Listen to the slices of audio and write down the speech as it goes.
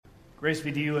Grace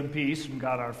be to you and peace from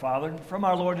God our Father, and from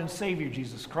our Lord and Savior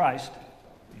Jesus Christ.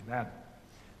 Amen.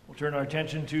 We'll turn our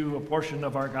attention to a portion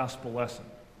of our gospel lesson.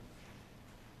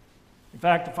 In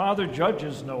fact, the Father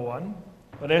judges no one,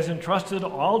 but has entrusted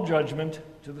all judgment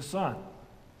to the Son,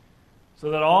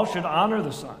 so that all should honor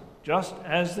the Son, just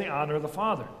as they honor the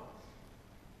Father.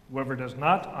 Whoever does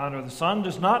not honor the Son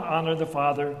does not honor the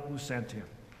Father who sent him.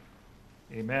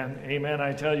 Amen. Amen,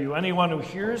 I tell you, anyone who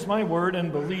hears my word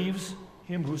and believes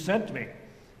him who sent me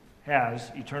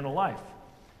has eternal life.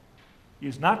 He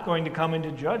is not going to come into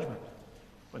judgment,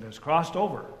 but has crossed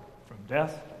over from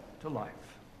death to life.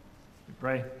 We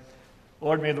pray.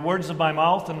 Lord, may the words of my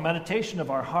mouth and the meditation of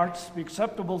our hearts be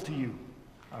acceptable to you,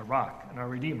 our rock and our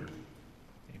Redeemer.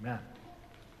 Amen.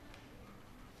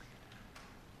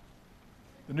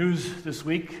 The news this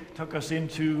week took us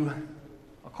into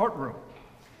a courtroom.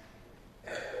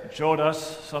 It showed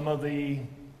us some of the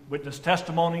witness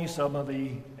testimony, some of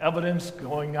the evidence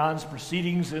going on,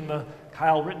 proceedings in the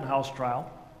Kyle Rittenhouse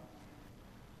trial.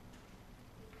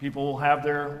 People will have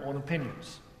their own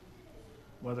opinions,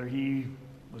 whether he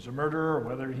was a murderer or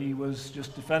whether he was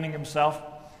just defending himself.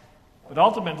 But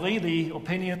ultimately, the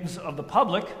opinions of the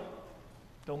public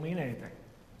don't mean anything.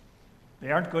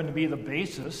 They aren't going to be the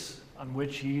basis on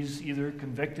which he's either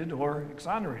convicted or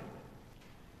exonerated.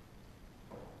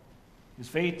 His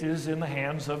fate is in the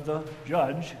hands of the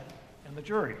judge and the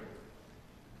jury.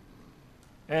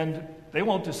 And they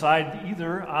won't decide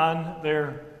either on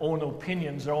their own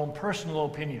opinions, their own personal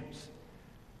opinions.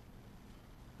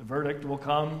 The verdict will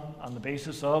come on the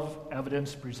basis of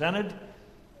evidence presented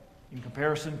in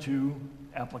comparison to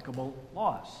applicable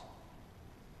laws.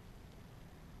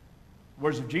 The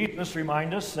words of Jesus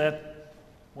remind us that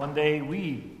one day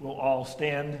we will all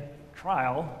stand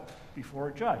trial before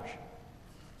a judge.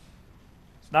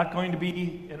 It's not going to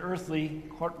be an earthly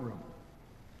courtroom.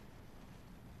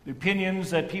 The opinions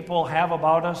that people have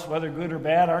about us, whether good or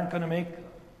bad, aren't going to make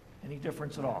any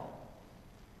difference at all.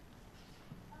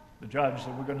 The judge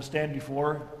that we're going to stand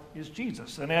before is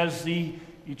Jesus. And as the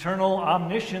eternal,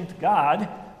 omniscient God,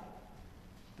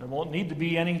 there won't need to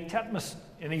be any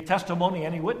testimony,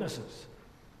 any witnesses.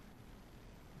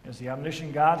 As the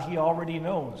omniscient God, he already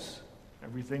knows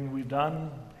everything we've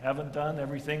done, haven't done,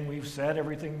 everything we've said,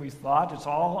 everything we've thought. It's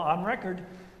all on record.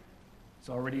 It's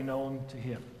already known to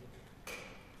him.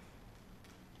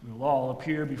 We will all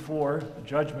appear before the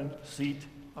judgment seat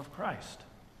of Christ.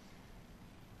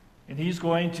 And he's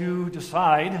going to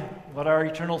decide what our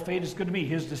eternal fate is going to be.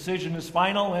 His decision is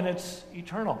final and it's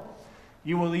eternal.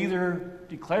 He will either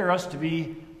declare us to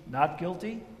be not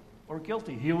guilty or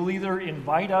guilty. He will either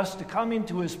invite us to come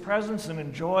into his presence and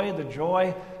enjoy the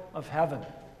joy of heaven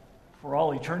for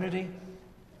all eternity,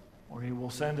 or he will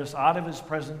send us out of his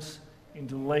presence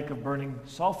into the lake of burning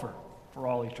sulfur for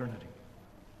all eternity.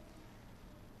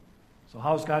 So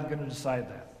how is God going to decide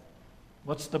that?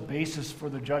 What's the basis for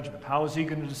the judgment? How is he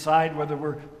going to decide whether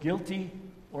we're guilty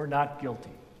or not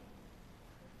guilty?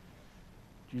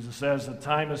 Jesus says the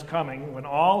time is coming when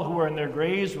all who are in their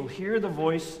graves will hear the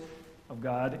voice of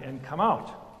God and come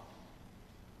out.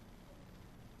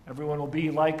 Everyone will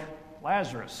be like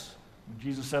Lazarus. When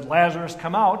Jesus said, "Lazarus,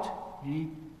 come out," he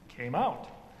came out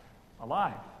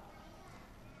alive.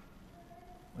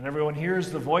 When everyone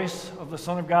hears the voice of the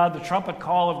Son of God, the trumpet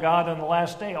call of God on the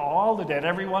last day, all the dead,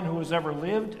 everyone who has ever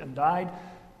lived and died,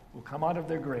 will come out of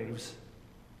their graves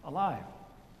alive.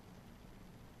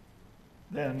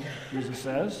 Then, Jesus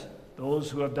says, those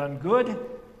who have done good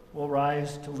will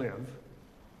rise to live,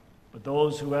 but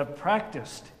those who have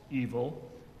practiced evil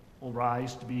will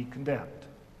rise to be condemned.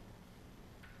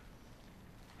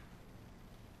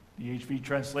 The HV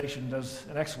translation does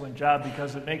an excellent job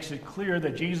because it makes it clear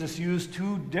that Jesus used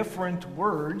two different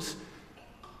words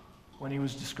when he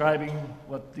was describing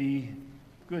what the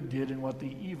good did and what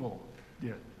the evil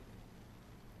did.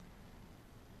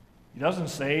 He doesn't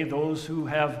say those who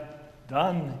have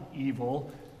done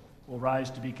evil will rise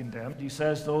to be condemned. He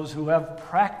says those who have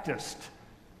practiced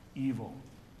evil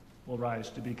will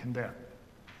rise to be condemned.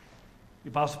 The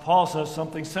Apostle Paul says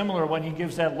something similar when he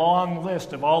gives that long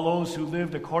list of all those who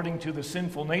lived according to the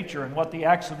sinful nature and what the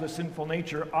acts of the sinful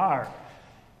nature are.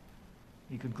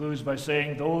 He concludes by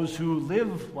saying, those who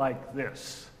live like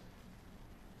this.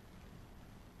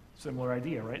 Similar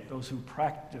idea, right? Those who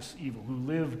practice evil, who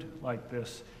lived like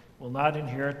this, will not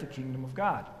inherit the kingdom of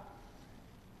God.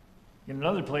 In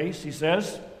another place, he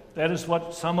says, that is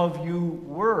what some of you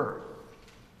were.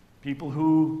 People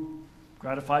who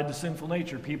gratified the sinful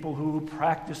nature, people who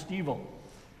practiced evil.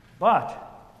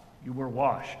 But you were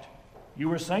washed, you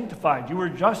were sanctified, you were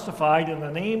justified in the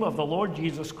name of the Lord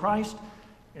Jesus Christ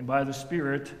and by the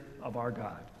Spirit of our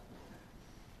God.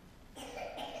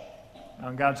 Now,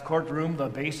 in God's courtroom,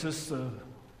 the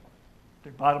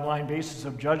bottom line basis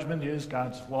of judgment is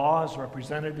God's law as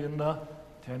represented in the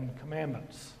Ten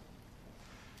Commandments.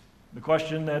 The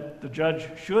question that the judge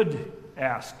should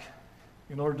ask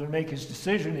in order to make his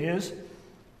decision is,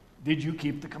 did you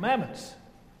keep the commandments?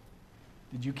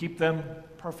 Did you keep them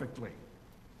perfectly?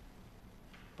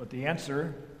 But the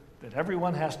answer that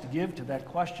everyone has to give to that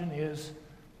question is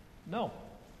no.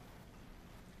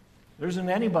 There isn't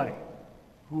anybody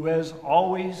who has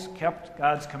always kept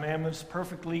God's commandments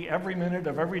perfectly every minute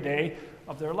of every day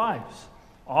of their lives.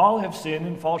 All have sinned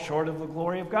and fall short of the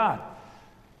glory of God.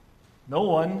 No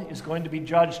one is going to be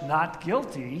judged not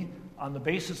guilty on the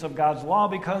basis of God's law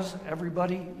because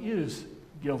everybody is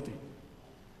guilty.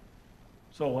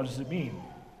 So what does it mean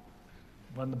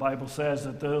when the Bible says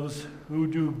that those who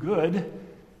do good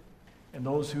and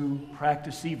those who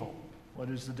practice evil? What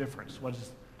is the difference? What is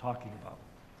it talking about?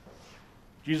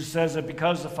 Jesus says that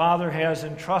because the Father has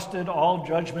entrusted all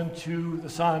judgment to the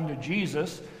Son, to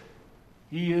Jesus,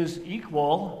 he is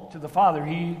equal to the Father.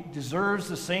 He deserves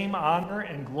the same honor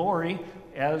and glory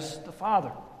as the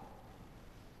Father.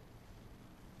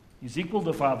 He's equal to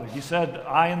the Father. He said,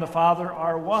 I and the Father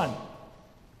are one.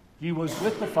 He was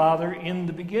with the Father in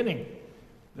the beginning.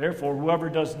 Therefore, whoever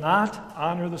does not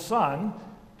honor the Son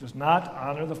does not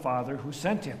honor the Father who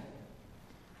sent him.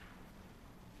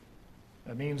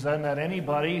 That means then that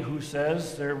anybody who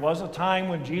says there was a time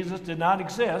when Jesus did not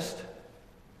exist,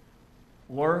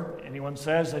 or anyone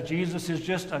says that Jesus is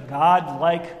just a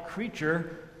God-like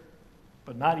creature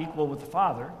but not equal with the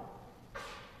Father,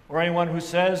 or anyone who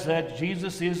says that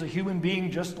Jesus is a human being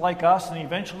just like us and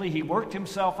eventually he worked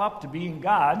himself up to being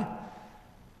God,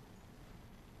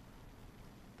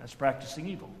 that's practicing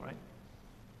evil, right?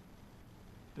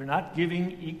 They're not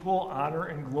giving equal honor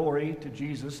and glory to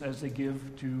Jesus as they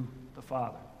give to the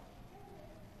Father.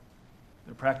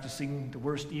 They're practicing the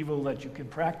worst evil that you can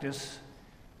practice.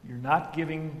 You're not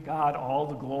giving God all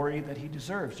the glory that he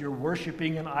deserves. You're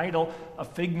worshiping an idol, a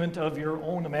figment of your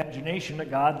own imagination, a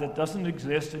God that doesn't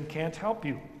exist and can't help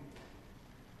you.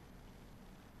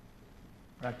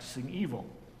 Practicing evil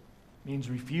means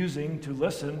refusing to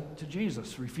listen to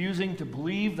Jesus, refusing to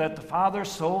believe that the Father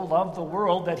so loved the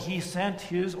world that he sent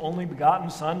his only begotten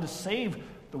Son to save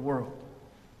the world.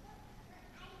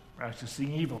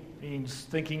 Practicing evil means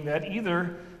thinking that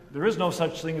either there is no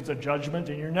such thing as a judgment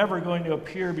and you're never going to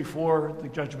appear before the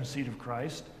judgment seat of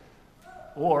Christ,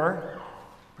 or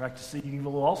practicing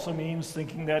evil also means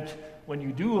thinking that when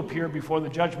you do appear before the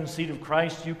judgment seat of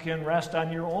Christ, you can rest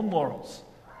on your own laurels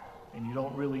and you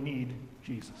don't really need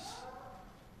Jesus.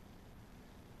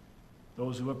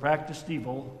 Those who have practiced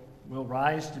evil will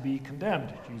rise to be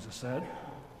condemned, Jesus said.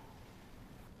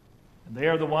 And they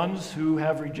are the ones who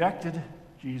have rejected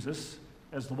Jesus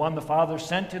as the one the Father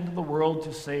sent into the world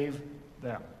to save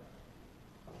them.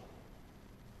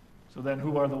 So then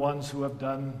who are the ones who have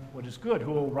done what is good,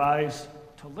 who will rise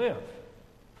to live?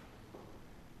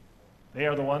 They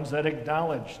are the ones that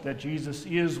acknowledge that Jesus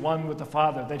is one with the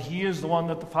Father, that he is the one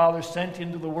that the Father sent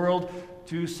into the world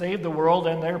to save the world,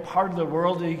 and they're part of the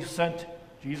world. He sent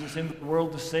Jesus into the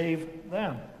world to save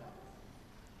them.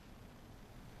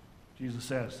 Jesus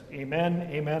says, Amen,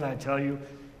 amen, I tell you,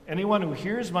 anyone who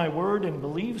hears my word and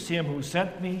believes him who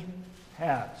sent me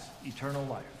has eternal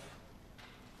life.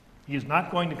 He is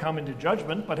not going to come into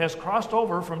judgment, but has crossed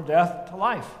over from death to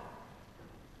life.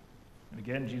 And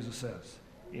again, Jesus says,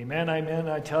 Amen, amen,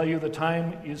 I tell you, the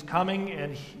time is coming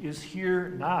and is here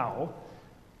now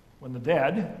when the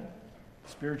dead,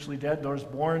 spiritually dead, those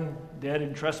born dead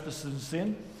in trespasses and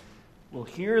sin, will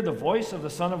hear the voice of the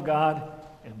Son of God,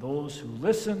 and those who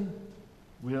listen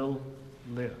will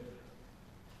live.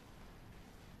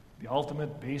 The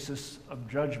ultimate basis of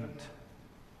judgment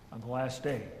on the last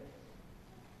day,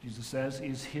 Jesus says,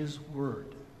 is his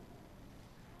word.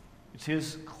 It's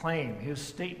his claim, his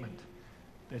statement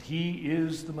that he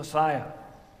is the Messiah,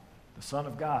 the Son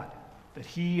of God, that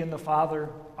he and the Father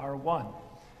are one,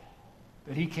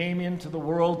 that he came into the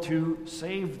world to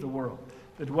save the world,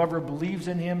 that whoever believes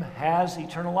in him has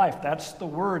eternal life. That's the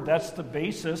word, that's the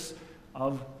basis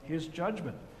of his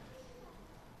judgment.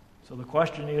 So the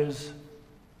question is,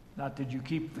 not did you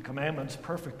keep the commandments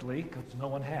perfectly, because no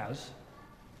one has.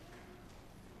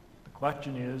 The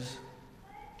question is,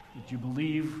 did you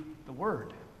believe the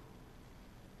word?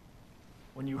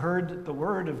 When you heard the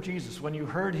word of Jesus, when you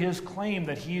heard his claim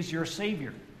that he is your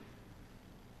Savior,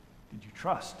 did you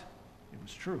trust it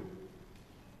was true?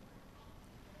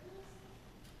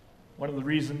 One of the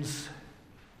reasons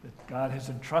that God has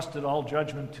entrusted all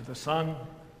judgment to the Son,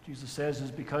 Jesus says,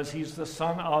 is because he's the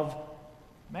Son of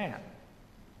Man.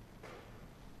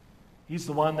 He's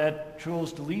the one that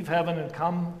chose to leave heaven and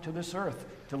come to this earth,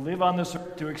 to live on this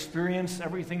earth, to experience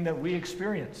everything that we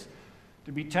experience,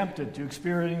 to be tempted, to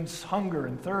experience hunger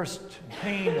and thirst, and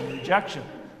pain and rejection.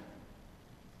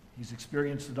 He's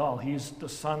experienced it all. He's the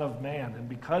Son of Man. And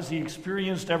because he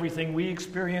experienced everything we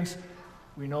experience,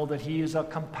 we know that he is a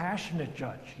compassionate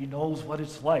judge. He knows what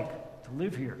it's like to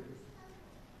live here.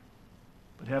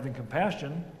 But having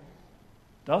compassion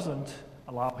doesn't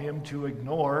allow him to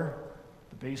ignore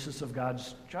the basis of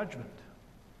God's judgment.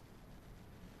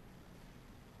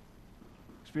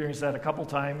 Experienced that a couple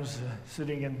times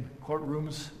sitting in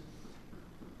courtrooms.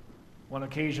 One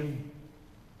occasion,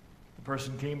 the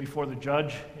person came before the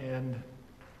judge and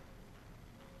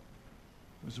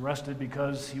was arrested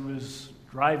because he was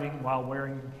driving while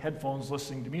wearing headphones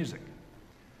listening to music.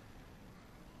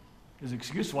 His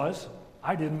excuse was,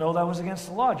 "I didn't know that was against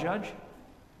the law, Judge."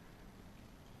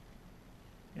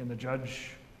 And the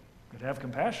judge could have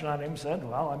compassion on him, said,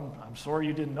 "Well, I'm sorry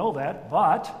you didn't know that,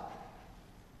 but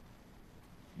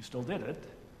you still did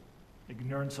it.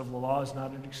 Ignorance of the law is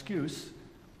not an excuse.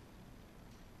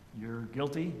 You're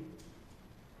guilty.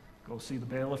 Go see the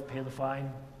bailiff, pay the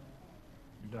fine.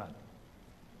 You're done."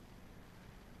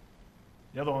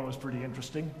 The other one was pretty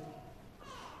interesting.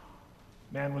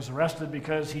 Man was arrested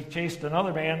because he chased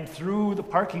another man through the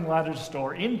parking lot of the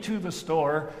store, into the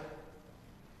store,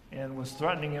 and was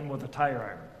threatening him with a tire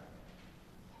iron.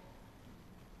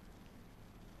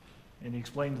 And he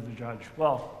explained to the judge,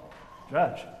 "Well,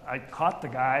 Judge, I caught the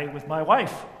guy with my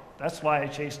wife. That's why I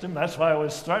chased him. That's why I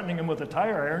was threatening him with a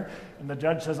tire iron." And the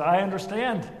judge says, "I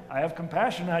understand. I have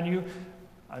compassion on you.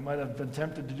 I might have been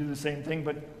tempted to do the same thing,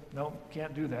 but no,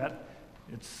 can't do that.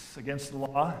 It's against the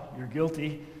law. You're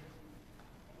guilty.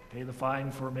 Pay the fine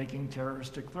for making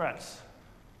terroristic threats."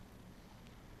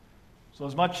 So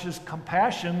as much as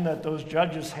compassion that those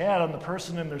judges had on the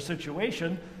person in their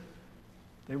situation,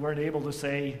 they weren't able to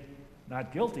say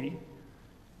not guilty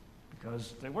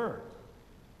because they were.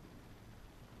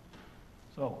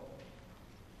 So,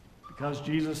 because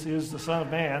Jesus is the Son of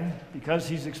Man, because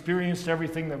he's experienced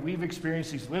everything that we've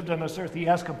experienced, he's lived on this earth, he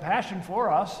has compassion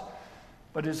for us,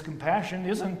 but his compassion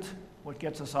isn't what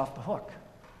gets us off the hook.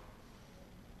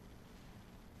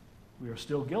 We are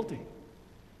still guilty.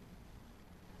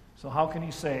 So how can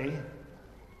he say,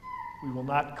 we will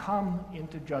not come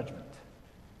into judgment?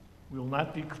 We will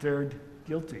not be declared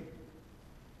guilty.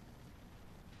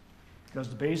 Because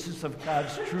the basis of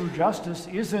God's true justice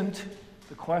isn't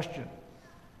the question,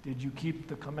 did you keep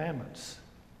the commandments?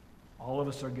 All of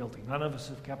us are guilty. None of us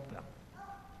have kept them.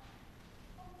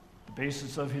 The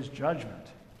basis of his judgment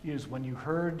is when you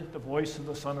heard the voice of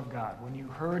the Son of God, when you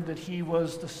heard that he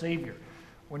was the Savior,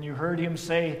 when you heard him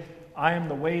say, "I am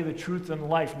the way, the truth, and the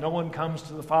life. No one comes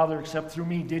to the Father except through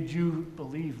me." Did you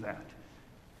believe that?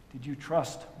 Did you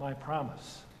trust my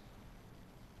promise?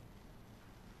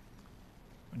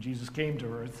 When Jesus came to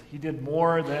earth, he did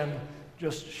more than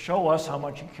just show us how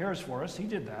much he cares for us. He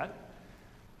did that.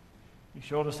 He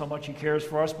showed us how much he cares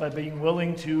for us by being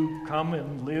willing to come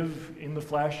and live in the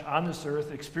flesh on this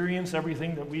earth, experience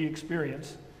everything that we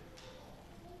experience.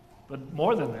 But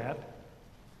more than that,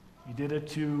 he did it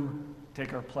to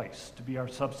take our place, to be our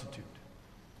substitute.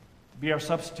 To be our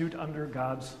substitute under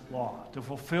God's law, to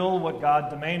fulfill what God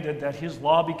demanded, that his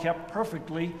law be kept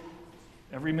perfectly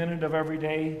every minute of every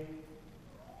day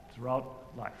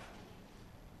throughout life.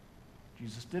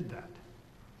 Jesus did that.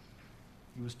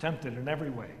 He was tempted in every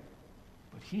way,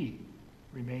 but he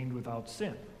remained without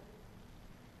sin.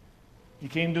 He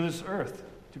came to this earth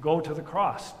to go to the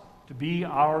cross, to be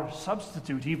our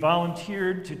substitute. He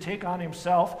volunteered to take on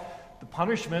himself the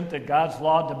punishment that God's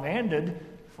law demanded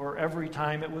for every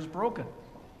time it was broken.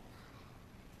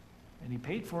 And he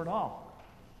paid for it all,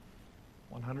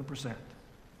 100%.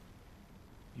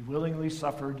 He willingly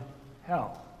suffered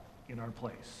hell in our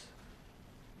place.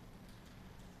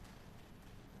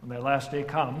 When that last day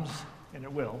comes, and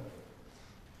it will,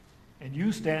 and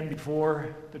you stand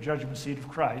before the judgment seat of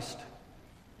Christ,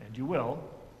 and you will,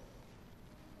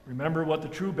 remember what the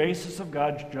true basis of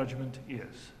God's judgment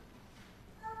is.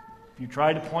 If you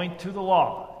try to point to the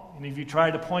law, and if you try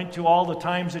to point to all the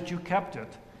times that you kept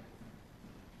it,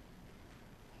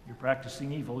 you're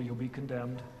practicing evil, you'll be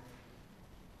condemned,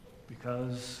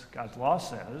 because God's law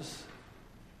says,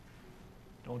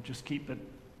 don't just keep it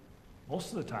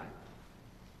most of the time.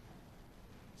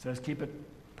 It says keep it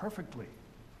perfectly.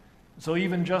 So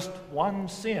even just one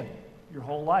sin your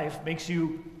whole life makes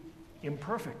you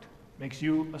imperfect, makes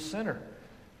you a sinner.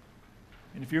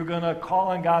 And if you're going to call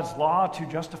on God's law to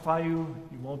justify you,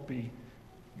 you won't be.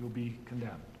 You'll be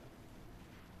condemned.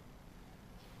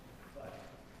 But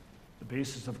the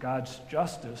basis of God's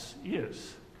justice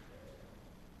is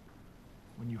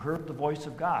when you heard the voice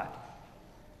of God,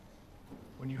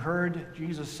 when you heard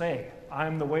Jesus say, I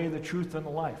am the way, the truth, and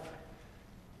the life,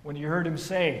 when you heard him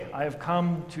say, I have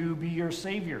come to be your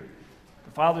Savior.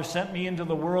 The Father sent me into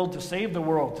the world, to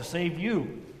save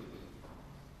you.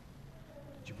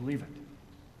 Did you believe it?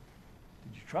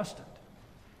 Did you trust it?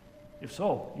 If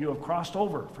so, you have crossed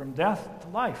over from death to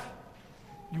life.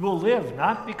 You will live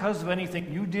not because of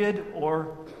anything you did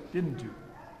or didn't do,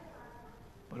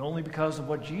 but only because of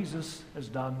what Jesus has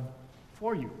done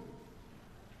for you.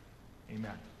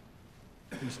 Amen.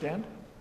 Please stand.